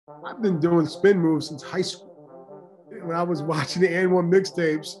I've been doing spin moves since high school. When I was watching the N1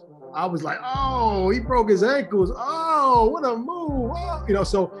 mixtapes, I was like, oh, he broke his ankles. Oh, what a move. Oh.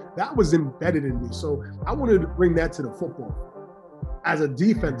 So that was embedded in me. So I wanted to bring that to the football as a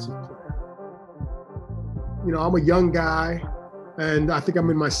defensive player. I'm a young guy, and I think I'm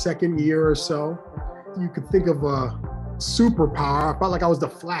in my second year or so. You could think of a superpower. I felt like I was the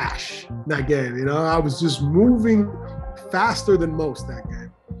Flash that game. I was just moving faster than most that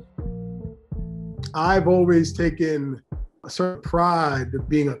game. I've always taken a certain pride of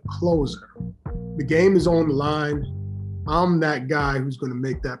being a closer. The game is on the line. I'm that guy who's going to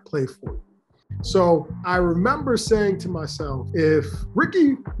make that play for you. So I remember saying to myself, if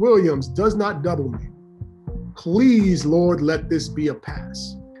Ricky Williams does not double me, please, Lord, let this be a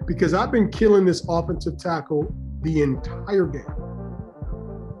pass. Because I've been killing this offensive tackle the entire game.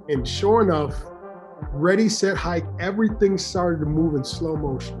 And sure enough, ready, set, hike, everything started to move in slow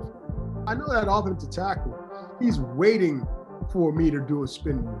motion. I know that offensive tackle, he's waiting for me to do a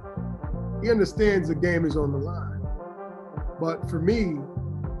spin move. He understands the game is on the line. But for me,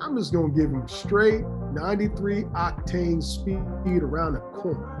 I'm just going to give him straight 93 octane speed around the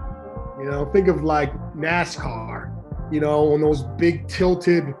corner. Think of like NASCAR, on those big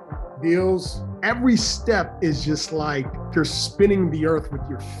tilted deals. Every step is just like you're spinning the earth with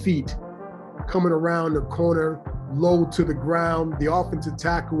your feet, coming around the corner, low to the ground. The offensive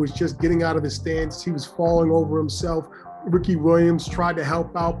tackle was just getting out of his stance. He was falling over himself. Ricky Williams tried to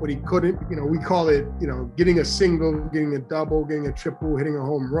help out, but he couldn't. We call it, getting a single, getting a double, getting a triple, hitting a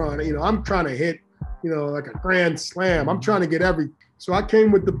home run. I'm trying to hit, like a grand slam. I'm trying to get everything. So I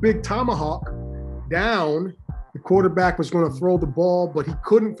came with the big tomahawk down. The quarterback was going to throw the ball, but he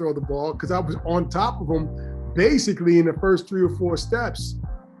couldn't throw the ball because I was on top of him basically in the first 3 or 4 steps.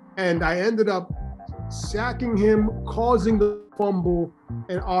 And I ended up sacking him, causing the fumble,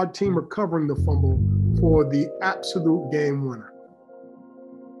 and our team recovering the fumble for the absolute game winner.